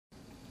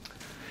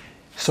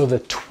So the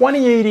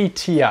 2080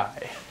 Ti,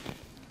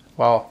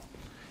 well,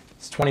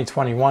 it's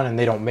 2021 and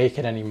they don't make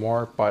it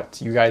anymore,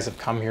 but you guys have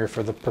come here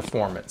for the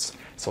performance.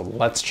 So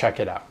let's check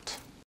it out.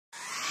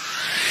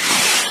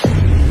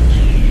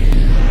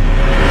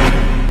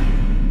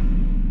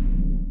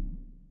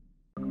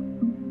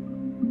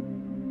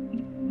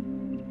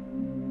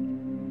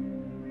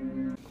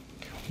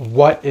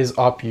 What is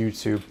up,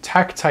 YouTube?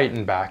 Tech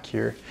Titan back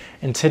here.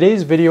 In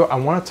today's video, I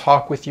want to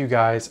talk with you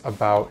guys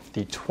about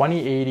the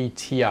 2080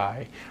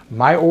 Ti,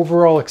 my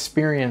overall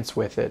experience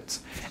with it,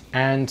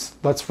 and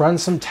let's run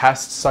some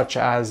tests such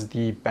as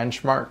the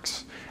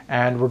benchmarks.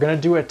 And we're going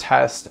to do a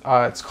test,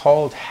 it's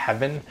called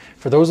Heaven.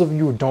 For those of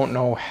you who don't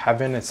know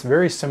Heaven, it's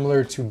very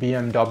similar to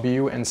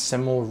BMW and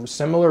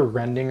similar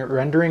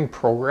rendering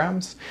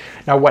programs.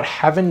 Now what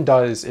Heaven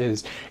does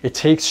is it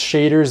takes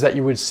shaders that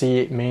you would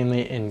see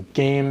mainly in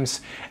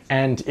games,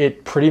 and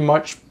it pretty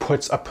much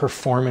puts a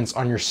performance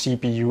on your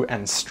CPU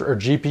or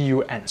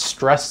GPU and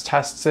stress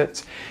tests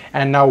it.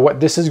 And now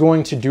what this is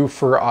going to do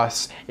for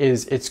us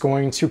is it's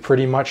going to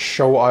pretty much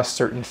show us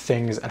certain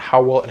things and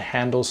how well it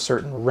handles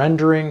certain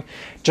rendering,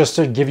 just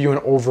to give you an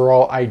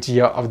overall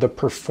idea of the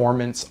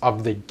performance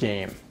of the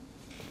game.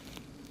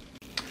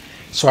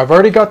 So I've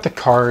already got the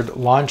card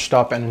launched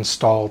up and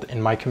installed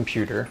in my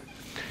computer,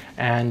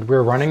 and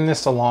we're running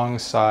this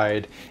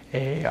alongside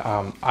a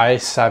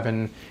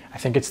i7, I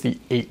think it's the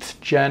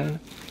 8th gen,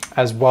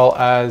 as well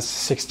as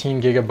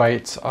 16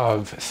 gigabytes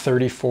of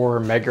 34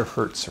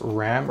 megahertz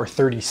RAM or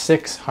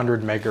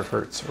 3600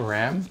 megahertz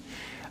RAM.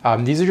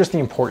 These are just the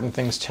important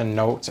things to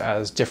note,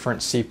 as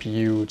different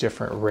CPU,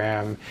 different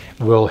RAM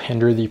will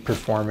hinder the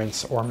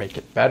performance or make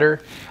it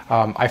better.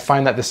 I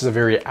find that this is a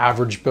very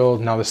average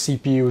build. Now the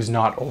CPU is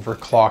not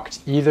overclocked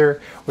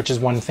either, which is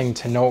one thing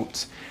to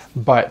note,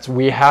 but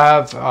we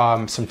have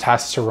some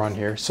tests to run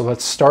here. So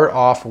let's start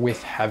off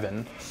with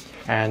Heaven.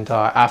 And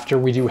after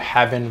we do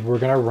Heaven, we're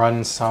going to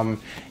run some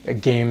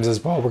games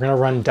as well. We're going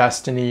to run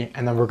Destiny,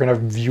 and then we're going to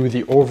view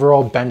the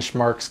overall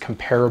benchmarks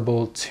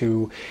comparable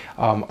to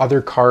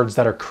other cards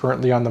that are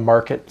currently on the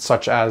market,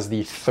 such as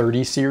the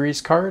 30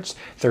 series cards,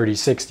 30,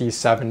 60,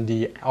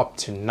 70, up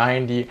to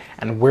 90,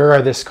 and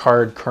where this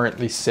card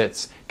currently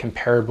sits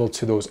comparable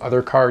to those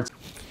other cards.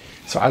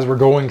 So as we're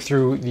going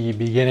through the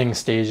beginning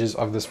stages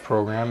of this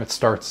program, it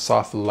starts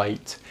off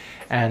light,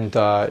 and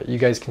you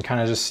guys can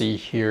kind of just see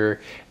here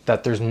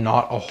that there's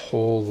not a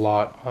whole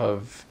lot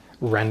of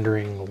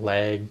rendering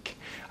lag.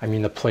 I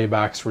mean, the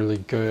playback's really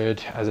good.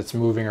 As it's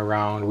moving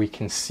around, we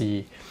can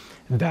see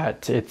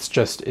that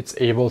it's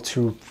able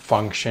to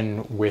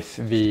function with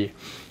the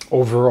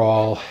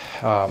overall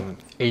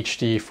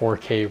HD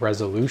 4K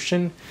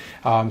resolution.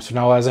 So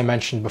now, as I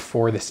mentioned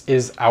before, this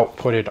is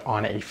outputted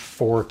on a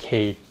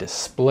 4K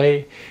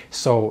display.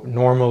 So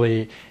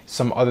normally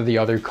the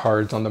other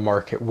cards on the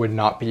market would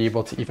not be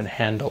able to even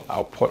handle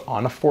output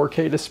on a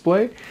 4K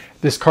display.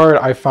 This card,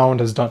 I found,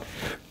 has done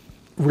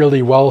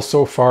really well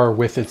so far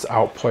with its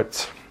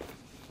output.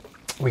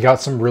 We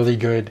got some really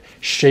good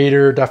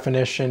shader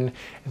definition.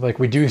 Like,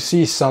 we do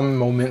see some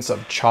moments of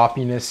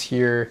choppiness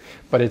here,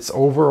 but it's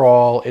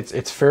overall,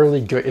 it's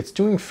fairly good. It's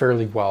doing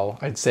fairly well,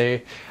 I'd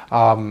say.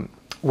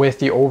 With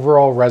the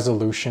overall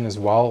resolution as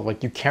well,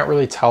 like, you can't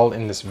really tell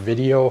in this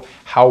video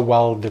how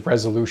well the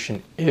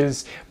resolution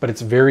is, but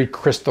it's very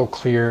crystal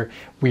clear.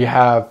 We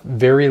have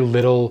very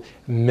minimal,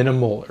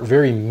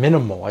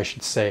 I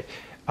should say,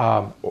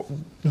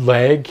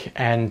 lag,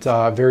 and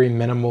very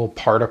minimal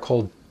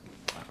particle,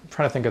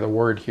 trying to think of the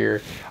word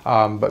here,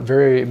 but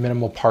very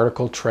minimal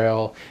particle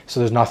trail. So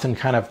there's nothing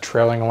kind of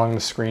trailing along the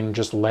screen,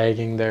 just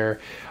lagging there.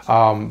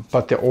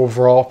 But the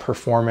overall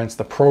performance,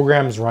 the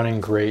program's running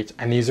great.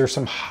 And these are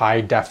some high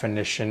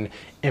definition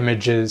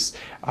images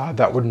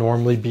that would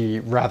normally be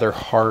rather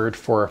hard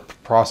for a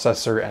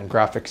processor and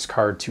graphics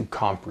card to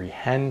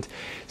comprehend.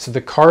 So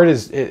the card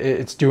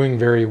it's doing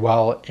very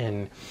well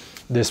in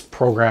this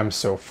program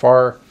so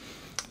far.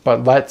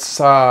 But let's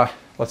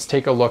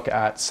take a look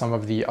at some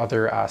of the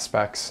other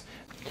aspects.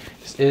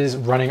 This is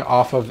running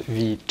off of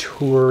the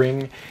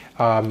Touring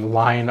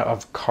line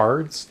of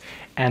cards,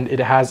 and it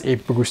has a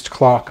boost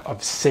clock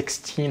of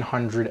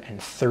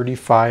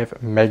 1635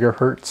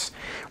 megahertz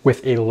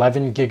with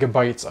 11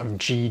 gigabytes of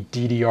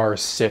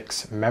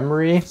GDDR6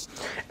 memory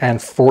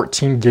and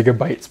 14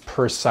 gigabytes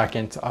per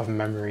second of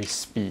memory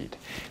speed.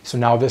 So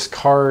now this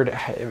card,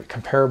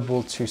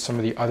 comparable to some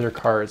of the other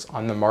cards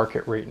on the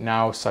market right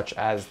now, such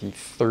as the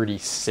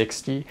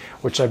 3060,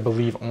 which I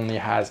believe only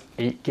has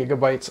 8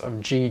 gigabytes of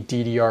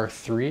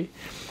GDDR3,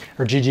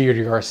 or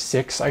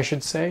GDDR6, I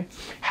should say,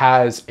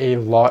 has a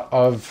lot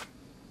of,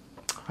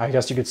 I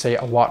guess you could say,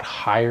 a lot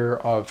higher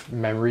of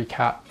memory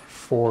cap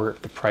for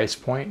the price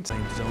point.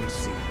 Zone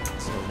C,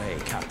 Zone A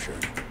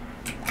captured.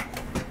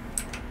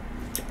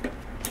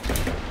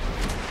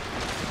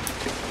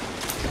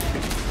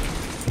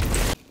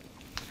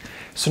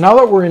 So now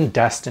that we're in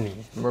Destiny,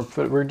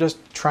 we're just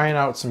trying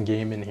out some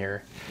game in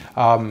here.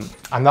 I'm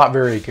not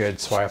very good,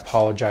 so I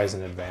apologize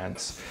in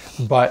advance.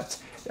 But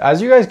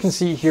as you guys can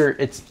see here,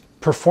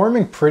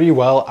 performing pretty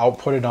well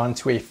outputted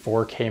onto a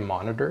 4K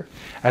monitor,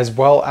 as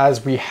well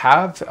as we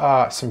have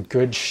some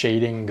good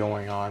shading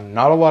going on,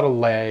 not a lot of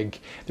lag.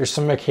 There's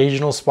some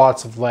occasional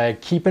spots of lag.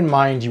 Keep in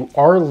mind, you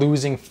are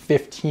losing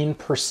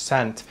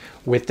 15%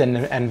 with the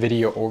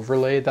NVIDIA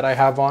overlay that I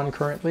have on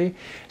currently.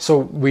 So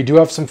we do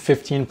have some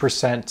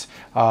 15%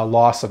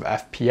 loss of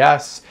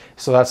FPS.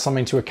 So that's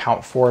something to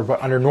account for.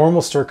 But under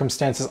normal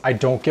circumstances, I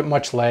don't get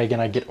much lag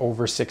and I get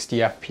over 60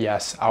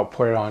 FPS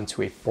outputted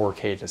onto a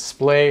 4K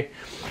display.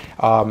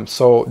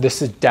 So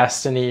this is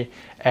Destiny,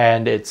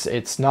 and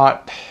it's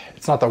not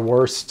the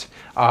worst.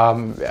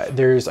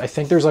 I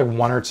think there's like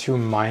 1 or 2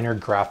 minor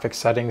graphic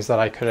settings that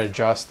I could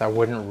adjust that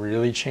wouldn't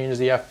really change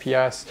the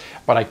FPS,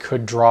 but I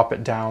could drop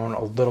it down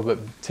a little bit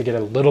to get a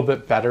little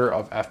bit better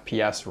of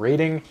FPS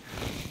rating.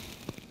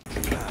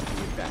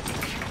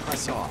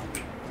 Press on.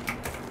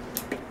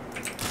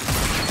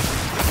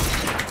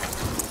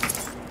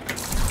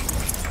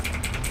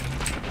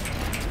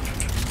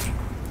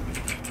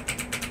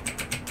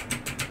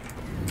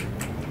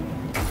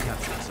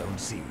 Capture Zone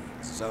C.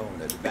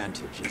 Zone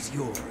advantage is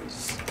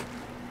yours.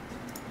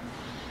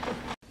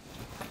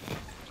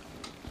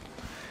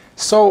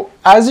 So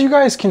as you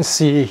guys can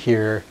see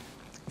here,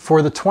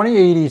 for the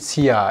 2080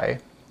 Ti,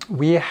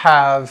 we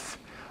have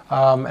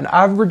an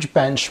average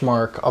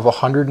benchmark of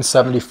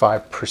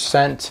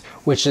 175%,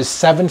 which is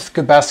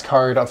 7th best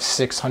card of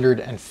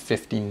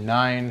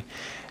 659.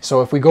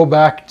 So if we go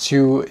back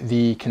to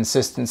the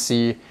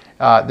consistency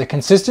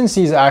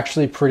is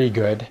actually pretty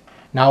good.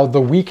 Now the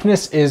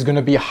weakness is going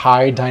to be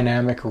high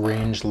dynamic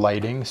range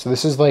lighting. So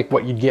this is like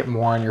what you'd get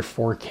more on your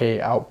 4K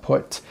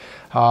output.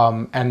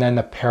 And then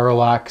the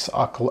parallax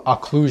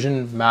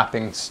occlusion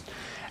mappings.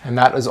 And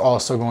that is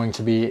also going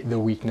to be the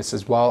weakness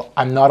as well.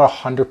 I'm not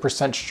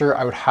 100% sure.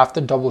 I would have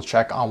to double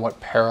check on what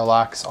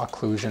parallax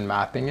occlusion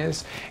mapping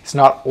is. It's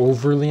not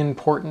overly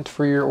important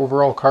for your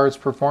overall card's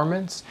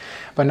performance.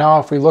 But now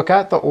if we look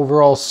at the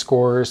overall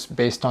scores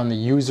based on the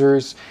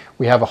users,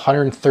 we have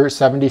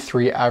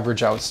 173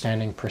 average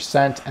outstanding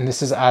percent, and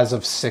this is as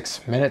of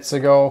 6 minutes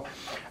ago.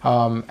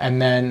 And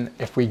then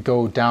if we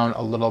go down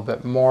a little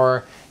bit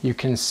more, you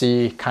can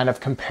see kind of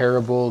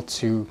comparable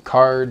to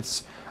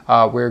cards.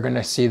 We're going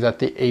to see that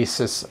the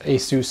Asus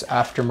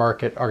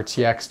Aftermarket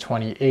RTX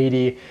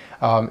 2080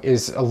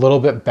 is a little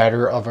bit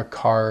better of a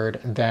card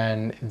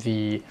than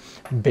the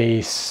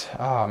base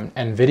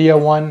NVIDIA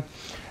one.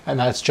 And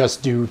that's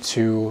just due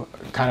to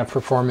kind of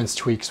performance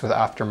tweaks with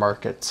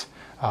aftermarket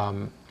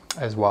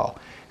as well.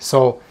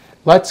 So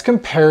let's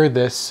compare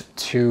this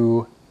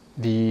to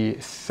the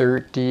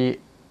 30.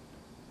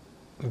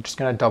 I'm just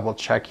going to double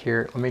check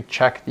here. Let me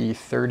check the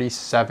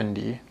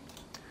 3070.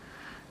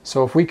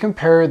 So if we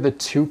compare the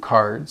two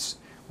cards,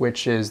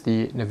 which is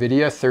the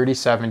NVIDIA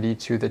 3070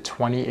 to the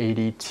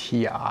 2080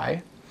 Ti,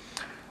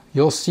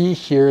 you'll see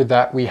here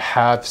that we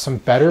have some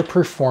better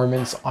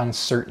performance on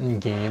certain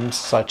games,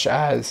 such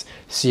as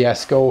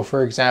CSGO,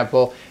 for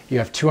example. You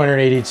have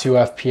 282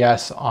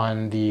 FPS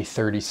on the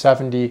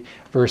 3070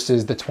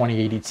 versus the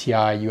 2080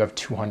 Ti, you have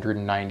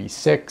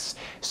 296.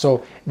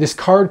 So this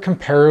card,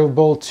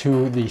 comparable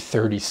to the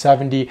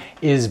 3070,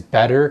 is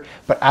better,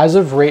 but as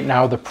of right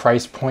now, the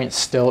price point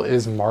still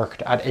is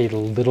marked at a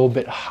little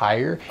bit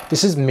higher.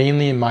 This is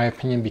mainly, in my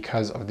opinion,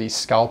 because of these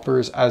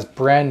scalpers. As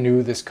brand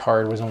new, this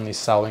card was only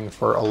selling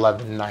for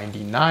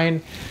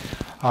 $11.99.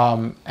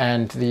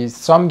 And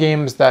some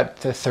games that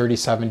the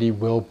 3070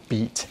 will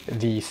beat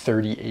the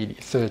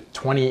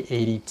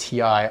 2080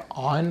 Ti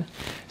on,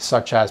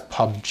 such as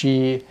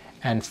PUBG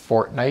and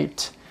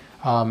Fortnite.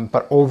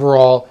 But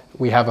overall,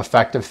 we have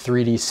effective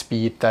 3D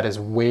speed that is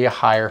way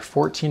higher,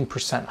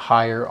 14%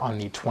 higher on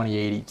the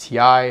 2080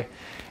 Ti.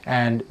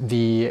 And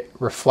the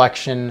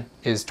reflection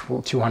is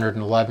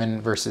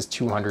 211 versus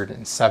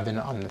 207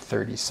 on the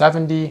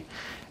 3070.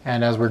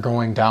 And as we're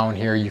going down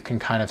here, you can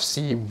kind of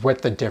see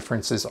what the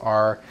differences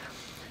are.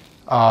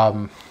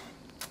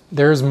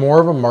 There's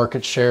more of a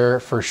market share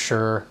for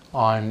sure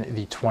on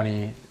the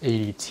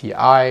 2080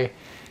 Ti,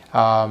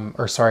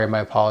 or sorry, my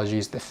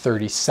apologies, the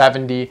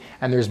 3070,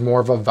 and there's more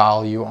of a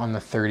value on the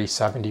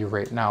 3070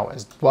 right now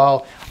as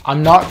well.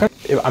 I'm not going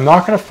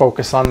to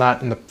focus on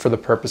that for the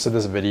purpose of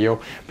this video,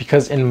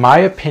 because in my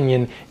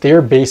opinion, they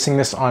are basing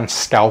this on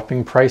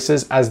scalping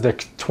prices, as the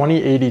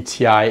 2080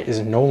 Ti is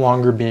no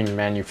longer being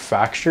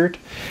manufactured.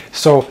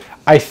 So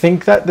I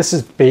think that this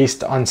is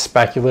based on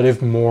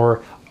speculative,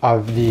 more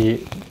of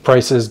the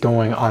prices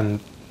going on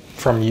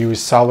from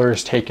used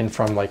sellers taken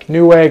from like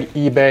Newegg,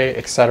 eBay,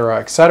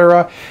 etc.,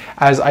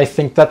 as I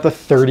think that the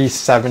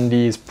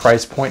 3070's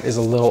price point is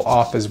a little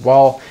off as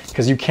well,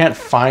 because you can't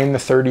find the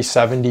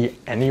 3070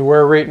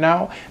 anywhere right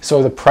now.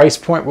 So the price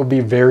point will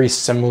be very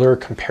similar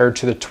compared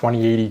to the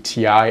 2080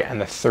 Ti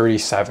and the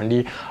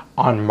 3070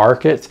 on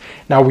market.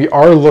 Now we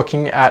are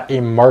looking at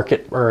a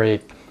market, or a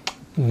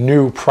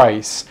new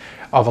price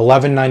of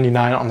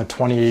 $11.99 on the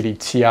 2080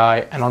 Ti,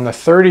 and on the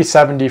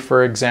 3070,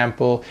 for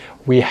example,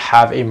 we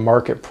have a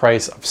market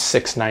price of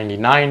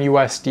 $699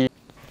 USD.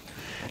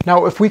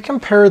 Now, if we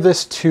compare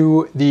this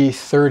to the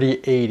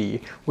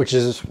 3080, which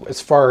is as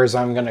far as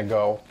I'm gonna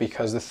go,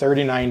 because the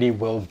 3090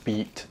 will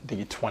beat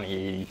the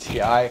 2080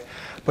 Ti,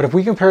 but if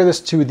we compare this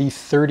to the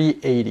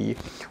 3080,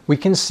 we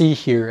can see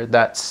here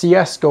that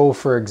CSGO,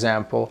 for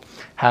example,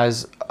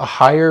 has a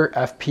higher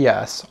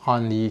FPS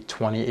on the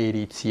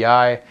 2080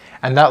 Ti,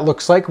 and that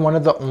looks like one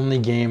of the only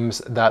games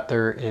that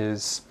there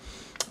is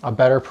a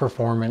better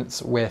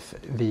performance with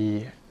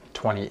the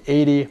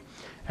 2080.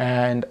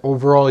 And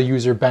overall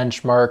user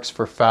benchmarks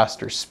for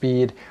faster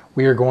speed,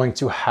 we are going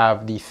to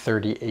have the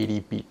 3080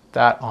 beat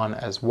that on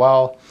as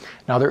well.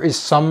 Now, there is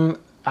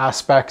some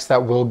aspects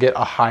that will get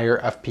a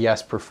higher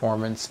FPS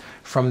performance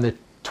from the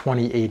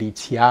 2080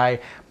 Ti,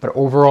 but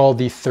overall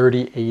the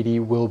 3080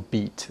 will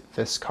beat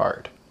this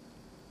card.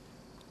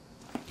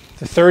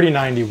 The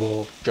 3090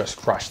 will just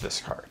crush this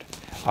card.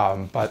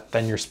 But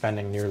then you're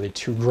spending nearly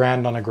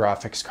 $2,000 on a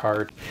graphics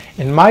card.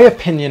 In my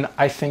opinion,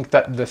 I think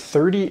that the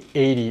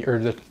 3080 or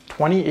the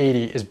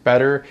 2080 is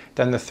better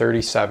than the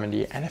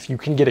 3070, and if you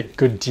can get a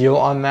good deal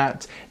on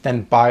that,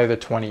 then buy the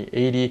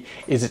 2080.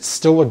 Is it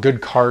still a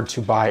good card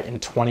to buy in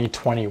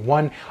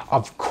 2021?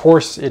 Of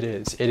course it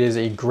is. It is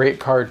a great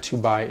card to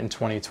buy in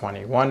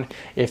 2021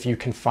 if you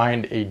can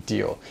find a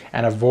deal,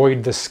 and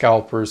avoid the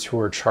scalpers who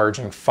are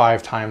charging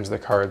 5 times the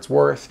card's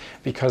worth,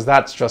 because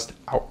that's just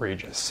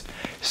outrageous.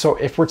 So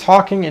if we're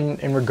talking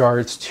in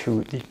regards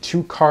to the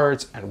two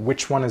cards and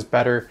which one is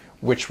better,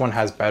 which one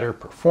has better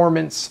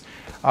performance,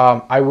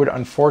 I would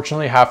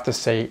unfortunately have to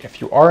say,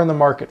 if you are in the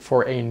market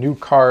for a new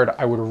card,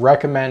 I would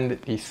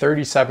recommend the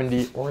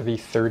 3070 or the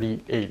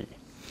 3080.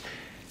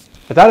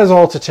 But that is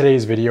all to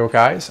today's video,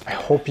 guys. I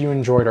hope you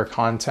enjoyed our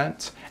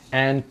content,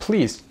 and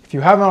please, if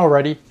you haven't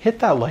already, hit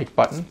that like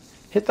button,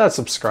 hit that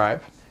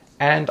subscribe,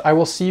 and I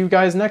will see you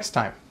guys next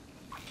time.